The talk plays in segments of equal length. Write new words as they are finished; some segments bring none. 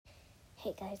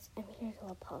Hey guys, I'm here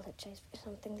to apologize for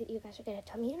something that you guys are gonna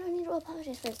tell me. You don't need to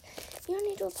apologize for this. You don't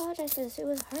need to apologize for this. It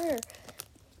was her.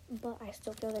 But I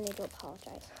still feel the need to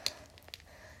apologize.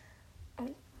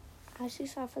 As you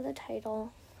saw for the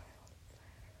title,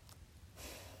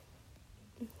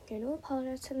 you're to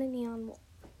apologize to the neon wolf.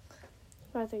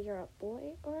 Whether you're a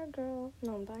boy or a girl,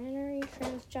 non-binary,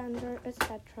 transgender,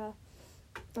 etc.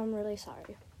 I'm really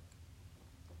sorry.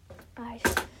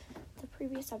 The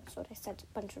previous episode I said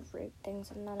a bunch of rude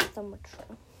things and none of them were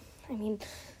true. I mean,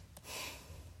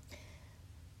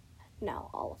 no,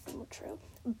 all of them were true.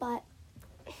 But,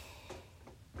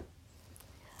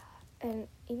 and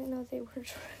even though they were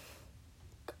true,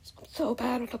 I'm so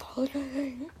bad at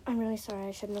apologizing. I'm really sorry,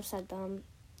 I shouldn't have said them.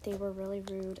 They were really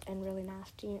rude and really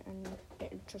nasty and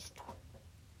it just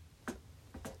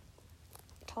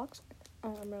toxic.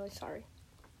 I'm really sorry.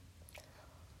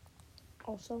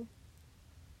 Also,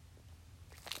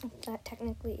 that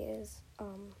technically is,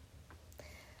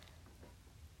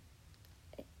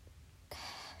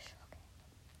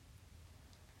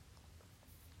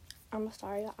 I'm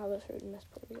sorry that I was rude in this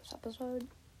previous episode.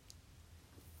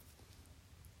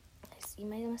 I see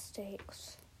my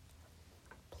mistakes.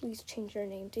 Please change your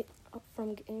name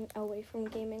away from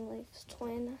Gaming Life's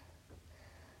Twin.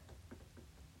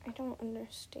 I don't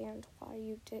understand why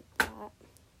you did that.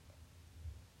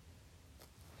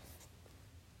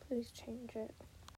 Please change it.